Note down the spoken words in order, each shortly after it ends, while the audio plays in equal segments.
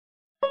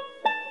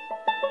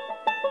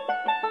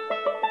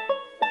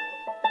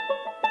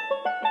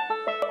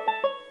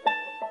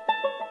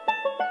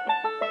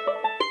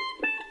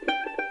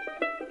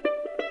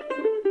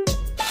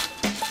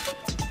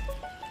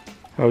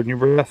Holding your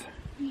breath?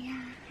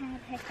 Yeah, I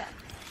had hiccups.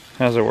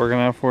 How's it working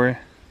out for you?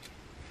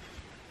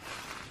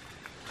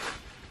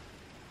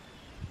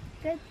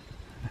 Good.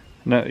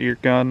 No, you're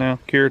gone now?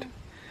 Cured?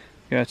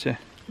 Gotcha.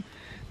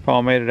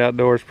 Palmated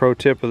Outdoors pro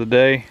tip of the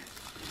day.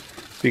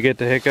 If you get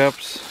the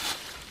hiccups,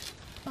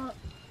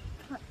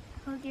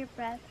 Hold your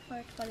breath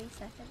for 20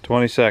 seconds.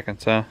 20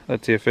 seconds, huh?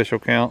 That's the official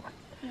count?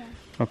 Yeah.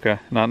 Okay,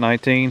 not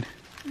 19?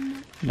 No.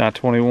 Not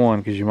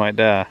 21, because you might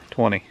die.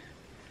 20.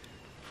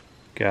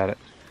 Got it.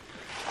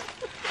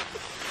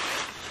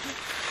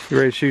 You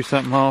ready to shoot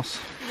something,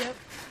 Hoss? Yep.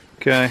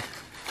 Okay.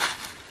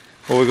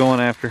 What are we going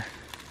after?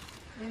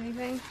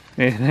 Anything?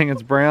 Anything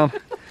that's brown?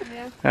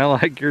 Yeah. I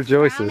like your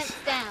choices. Brown,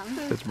 it's down.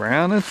 If it's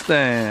brown, it's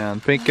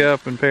down. Pink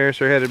Up and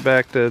Paris are headed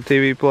back to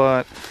TV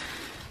plot.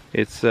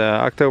 It's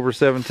October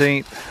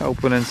 17th,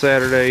 opening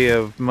Saturday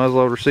of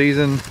muzzleloader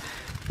season.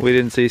 We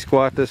didn't see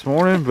squat this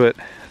morning, but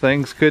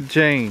things could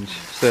change.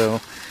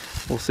 So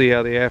we'll see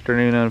how the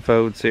afternoon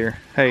unfolds here.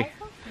 Hey,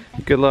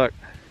 good luck.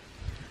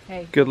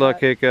 Hey, Good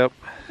luck, Hiccup.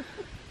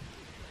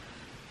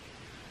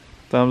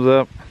 Thumbs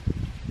up.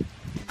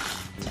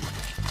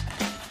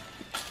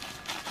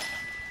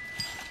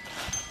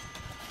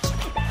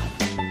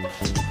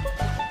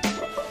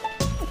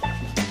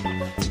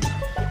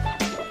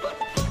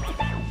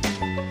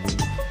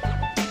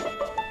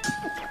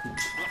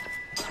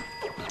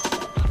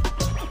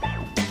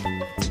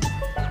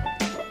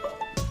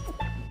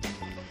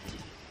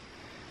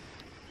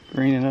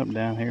 Greening up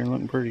down here,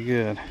 looking pretty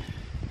good.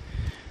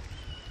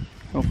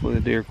 Hopefully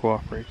the deer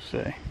cooperate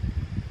today.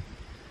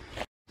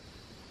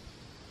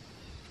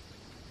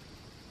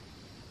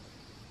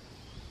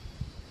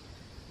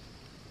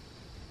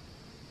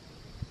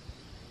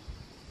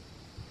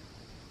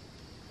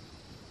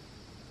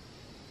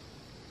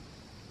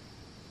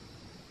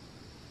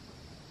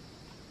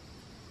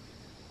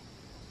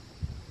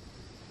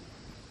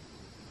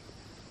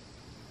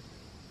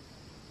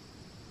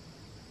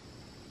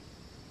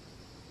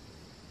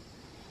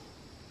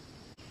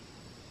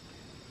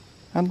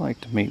 I'd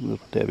like to meet little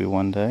Debbie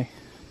one day.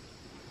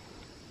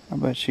 I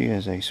bet she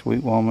is a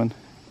sweet woman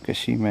because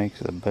she makes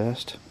the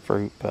best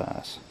fruit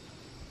pies.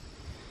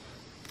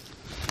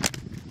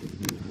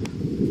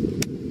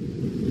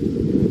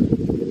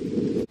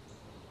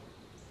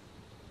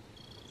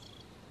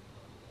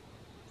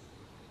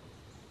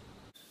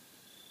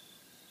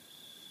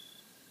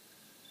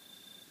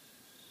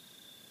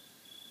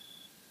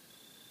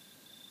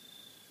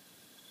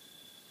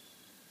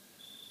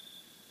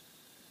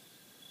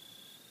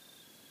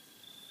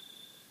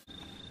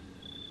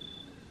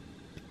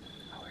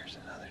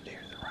 Another deer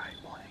to the right,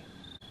 Blayne.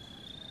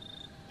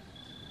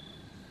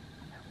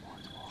 And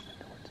one's walking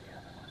towards the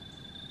other one.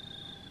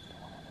 The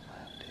one on the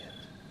left is.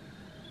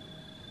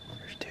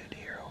 There's two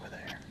deer over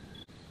there.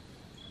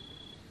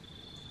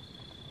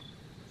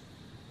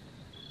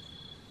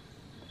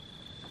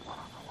 The one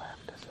on the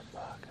left is a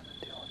buck and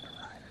the two on the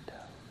right are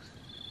does.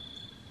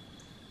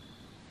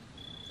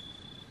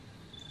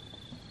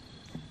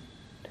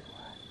 Too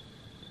wide.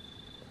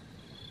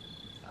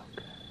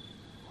 Okay.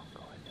 We'll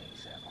go ahead and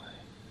ease that way.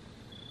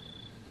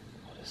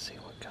 We'll just see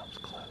what comes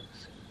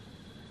close.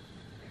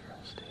 Be real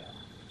still.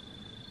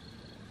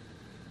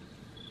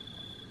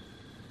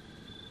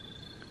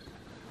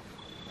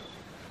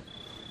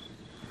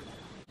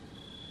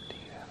 Do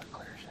you have a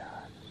clear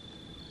shot?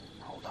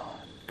 Hold on.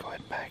 Go ahead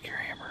and back your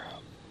hammer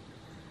up.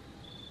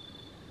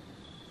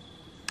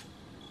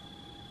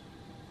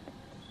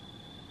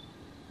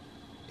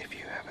 If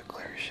you have a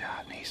clear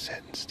shot and he's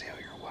sitting still,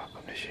 you're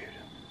welcome to shoot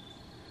him.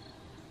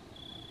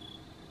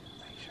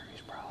 Make sure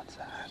he's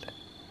broadside.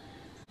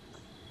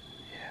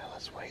 Yeah,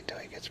 let's wait till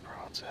he gets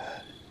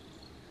broadside.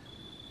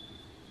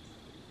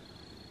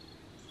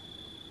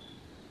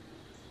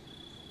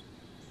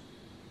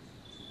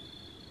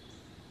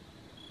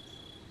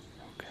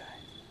 Okay.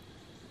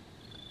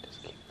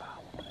 Just keep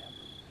following him.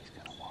 He's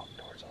gonna walk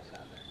towards those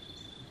others.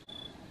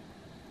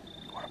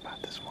 What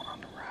about this one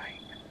on the right?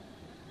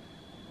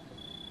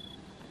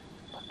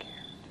 Look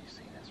here. Do you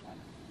see this one?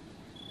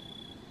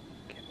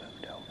 Get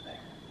moved over there.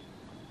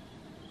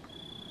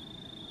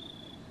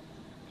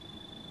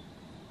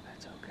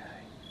 That's okay.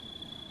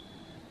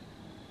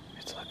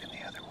 It's looking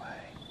the other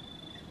way.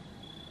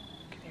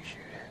 Can you shoot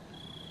it?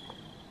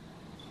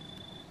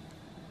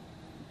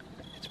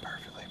 It's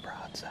perfectly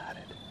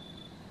broadsided.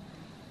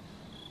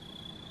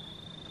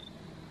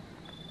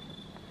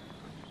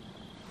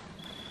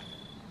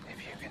 If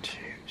you can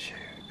shoot, shoot.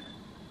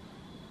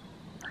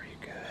 Are you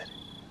good?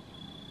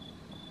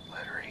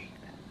 Let her eat.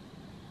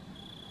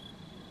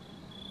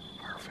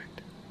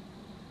 Perfect.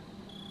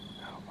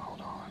 Oh,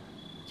 hold on.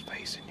 It's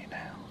facing you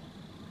now.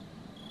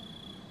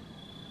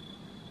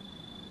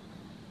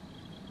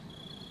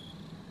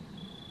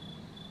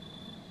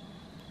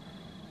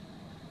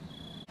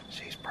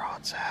 She's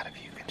broadside.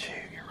 If you can shoot,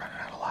 you're running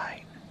out of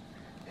light.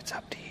 It's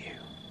up to you.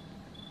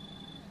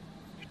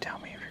 You tell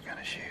me if you're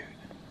gonna shoot.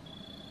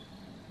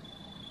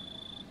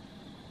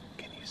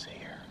 Can you see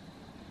her?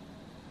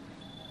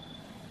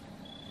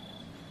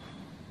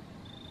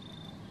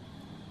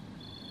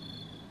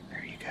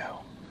 There you go.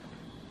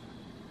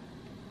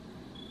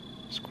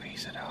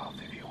 Squeeze it off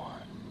if you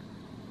want.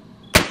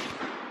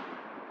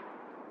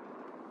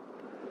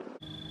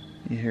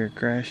 You hear it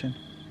crashing?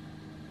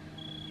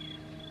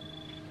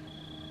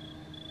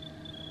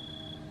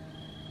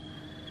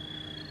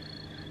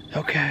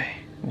 Okay,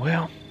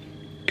 well,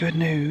 good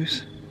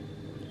news.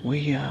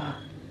 We,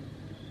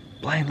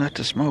 Blayne let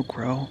the smoke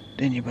roll,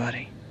 didn't you,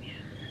 buddy? Yeah.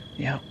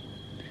 Yep.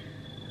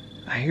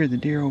 I hear the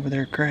deer over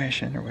there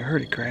crashing, or we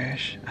heard it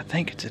crash. I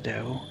think it's a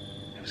doe.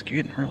 It was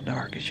getting real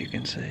dark, as you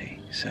can see.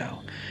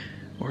 So,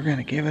 we're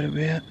gonna give it a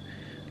bit,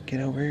 get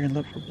over here and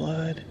look for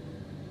blood,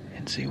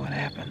 and see what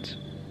happens.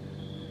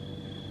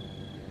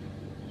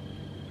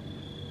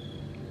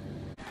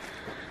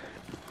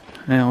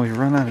 Now we've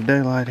run out of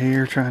daylight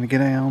here trying to get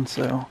down,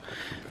 so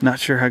not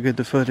sure how good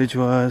the footage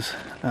was.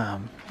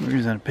 We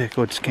was in a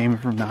pickle, it just came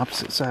from the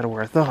opposite side of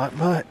where I thought,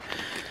 but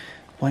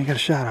Blayne got a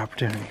shot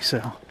opportunity,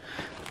 so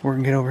we're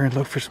gonna get over here and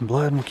look for some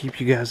blood and we'll keep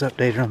you guys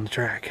updated on the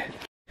track.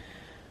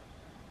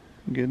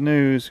 Good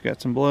news,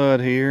 got some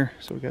blood here,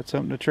 so we got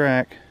something to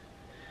track.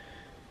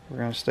 We're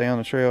gonna stay on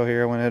the trail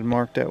here. I went ahead and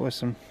marked that with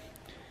some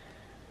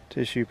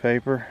tissue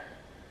paper.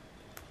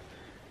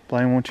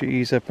 Blayne, won't you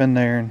ease up in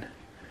there, and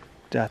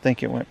I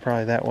think it went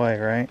probably that way,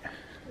 right?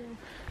 Yeah.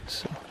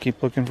 So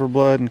keep looking for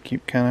blood and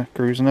keep kind of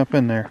cruising up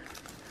in there.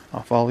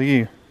 I'll follow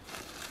you.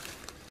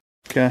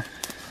 Okay,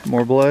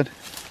 more blood.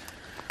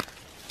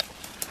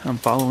 I'm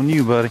following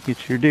you, buddy.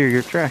 Get your deer,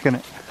 you're tracking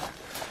it.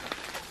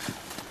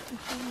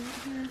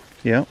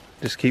 Yep,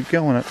 just keep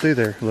going up through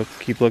there. Look,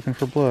 keep looking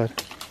for blood.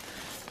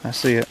 I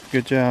see it.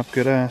 Good job,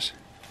 good eyes.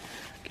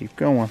 Keep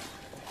going.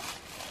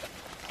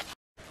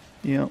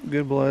 Yep,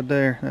 good blood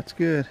there. That's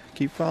good.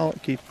 Keep following,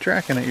 keep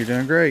tracking it. You're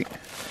doing great.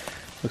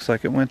 Looks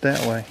like it went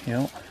that way.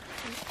 Yep.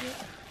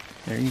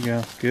 There you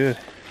go. Good.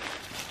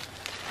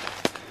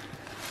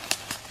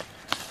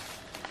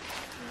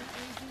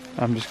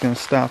 I'm just gonna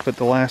stop at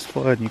the last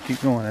blood and you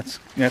keep going.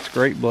 That's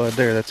great blood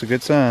there. That's a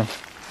good sign.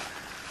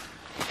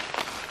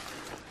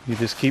 You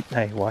just keep,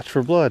 hey, watch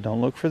for blood. Don't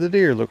look for the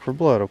deer. Look for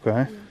blood,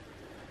 okay?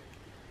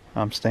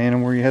 I'm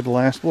standing where you had the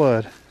last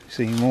blood.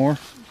 See more?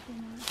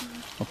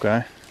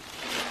 Okay.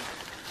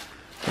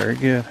 Very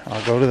good.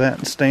 I'll go to that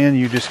and stand.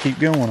 You just keep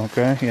going,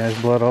 okay? Yeah,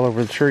 there's blood all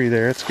over the tree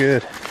there. That's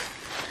good.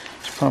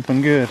 It's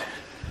pumping good.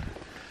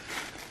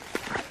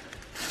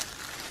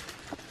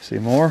 See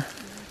more?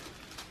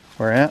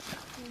 Where at?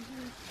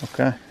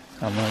 Okay.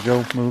 I'm going to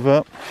go move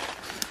up.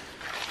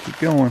 Keep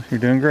going. You're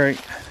doing great.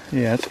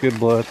 Yeah, it's good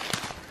blood.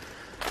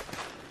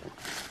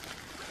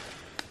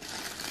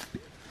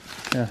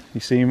 Yeah, you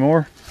see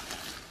more?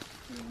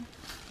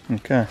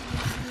 Okay.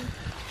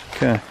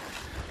 Okay.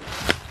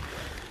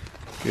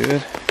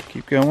 Good.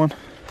 Keep going.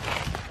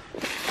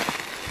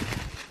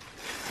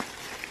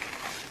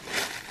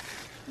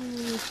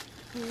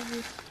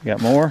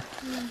 Got more?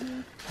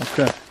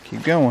 Okay.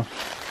 Keep going.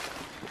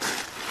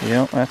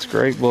 Yep, that's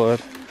great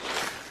blood.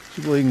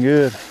 She's bleeding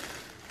good.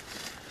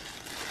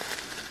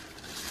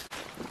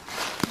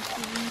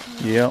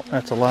 Yep,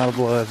 that's a lot of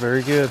blood.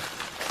 Very good.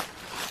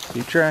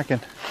 Keep tracking.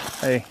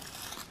 Hey.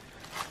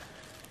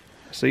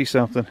 I see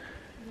something.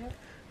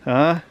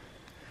 Huh?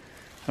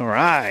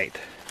 Alright.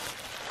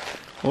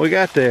 What we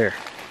got there?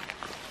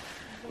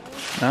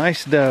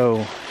 Nice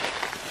doe.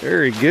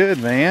 Very good,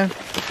 man.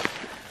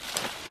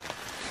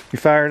 You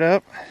fired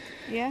up?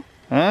 Yeah.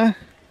 Huh?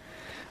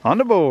 On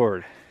the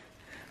board.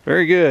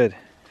 Very good.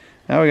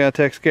 Now we gotta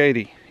text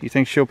Katie. You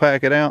think she'll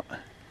pack it out?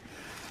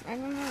 I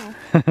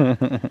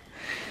don't know.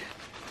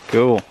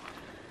 Cool.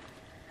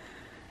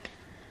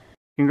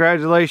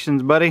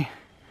 Congratulations, buddy.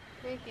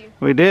 Thank you.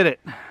 We did it.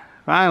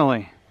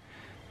 Finally.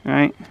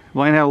 Right,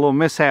 Blayne had a little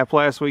mishap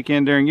last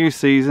weekend during youth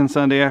season.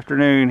 Sunday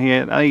afternoon,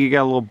 I think he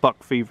got a little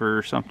buck fever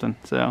or something.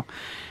 So,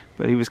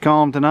 but he was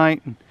calm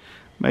tonight and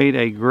made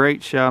a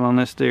great shot on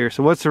this deer.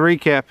 So, what's the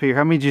recap here?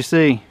 How many did you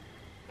see?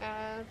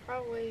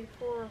 Probably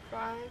 4 or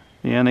 5.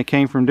 Yeah, and they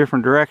came from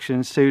different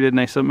directions too, didn't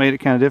they? So it made it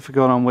kind of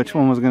difficult on which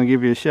one was going to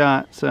give you a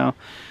shot. So,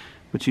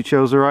 but you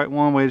chose the right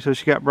one. Waited till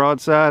she got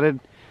broadsided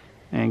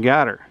and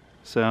got her.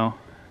 So,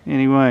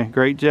 anyway,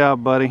 great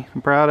job, buddy.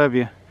 I'm proud of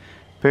you.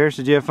 Paris,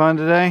 did you have fun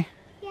today?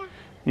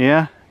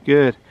 Yeah?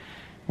 Good.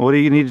 What do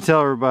you need to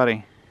tell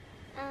everybody?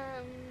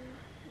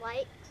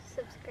 Like,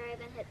 subscribe,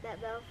 and hit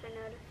that bell for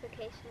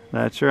notifications.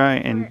 That's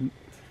right. And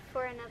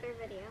for another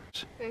video.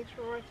 Thanks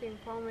for watching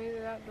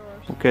Palmated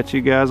Outdoors. We'll catch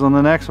you guys on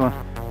the next one.